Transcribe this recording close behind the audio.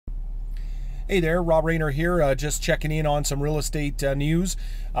Hey there, Rob Reynar here, just checking in on some real estate news.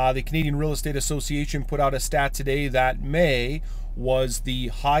 The Canadian Real Estate Association put out a stat today that May was the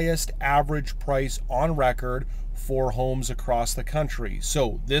highest average price on record for homes across the country.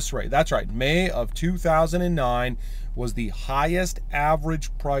 So that's right, May of 2009 was the highest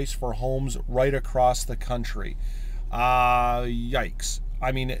average price for homes right across the country. Yikes.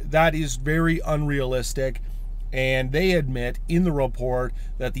 I mean, that is very unrealistic. And they admit in the report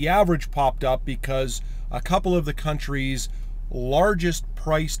that the average popped up because a couple of the country's largest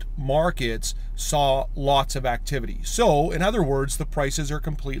priced markets saw lots of activity. So, in other words, the prices are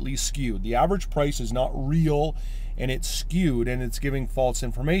completely skewed. The average price is not real, and it's skewed, and it's giving false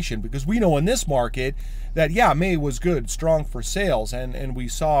information, because we know in this market that, yeah, May was good, strong for sales, and we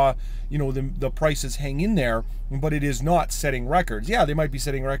saw, you know, the prices hang in there, but it is not setting records. Yeah, they might be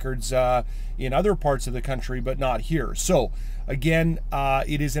setting records in other parts of the country, but not here. So again,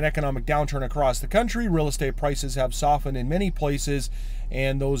 it is an economic downturn across the country. Real estate prices have softened in many places,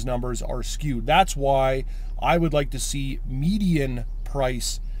 and those numbers are skewed. That's why I would like to see median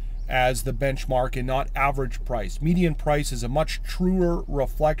price as the benchmark and not average price. Median price is a much truer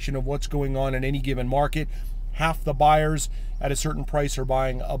reflection of what's going on in any given market. Half the buyers at a certain price are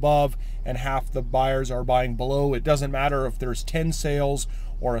buying above, and half the buyers are buying below. It doesn't matter if there's 10 sales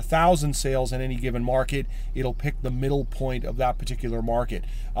or 1,000 sales in any given market. It'll pick the middle point of that particular market.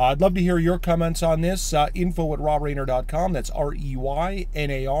 I'd love to hear your comments on this. Info@robreynar.com. That's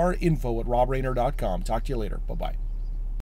REYNAR, info@robreynar.com. Talk to you later. Bye-bye.